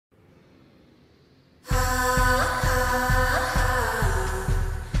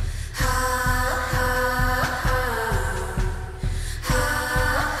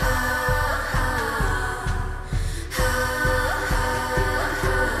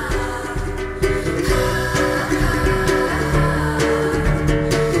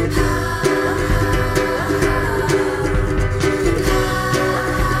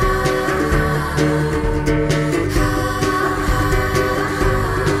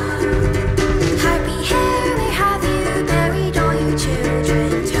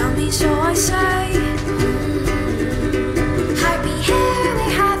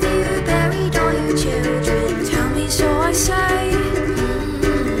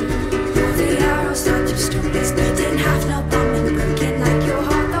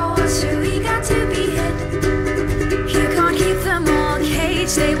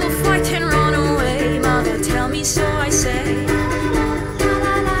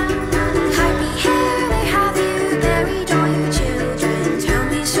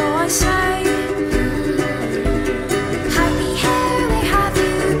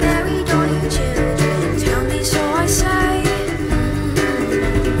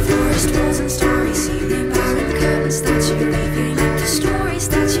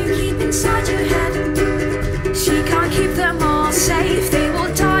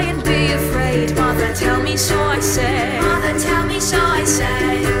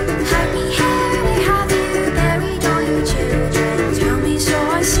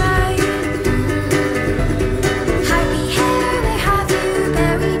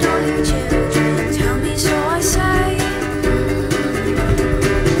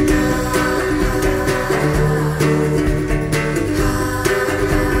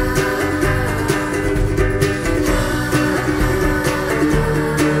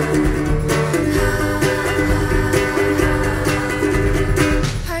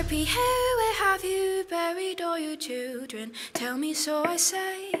Harpy, Hare, where have you buried all your children? Tell me, so I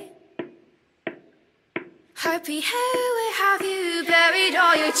say. Harpy, Hare, where have you buried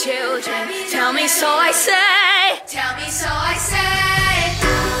all your children? Tell me, so I say. Tell me, so I say.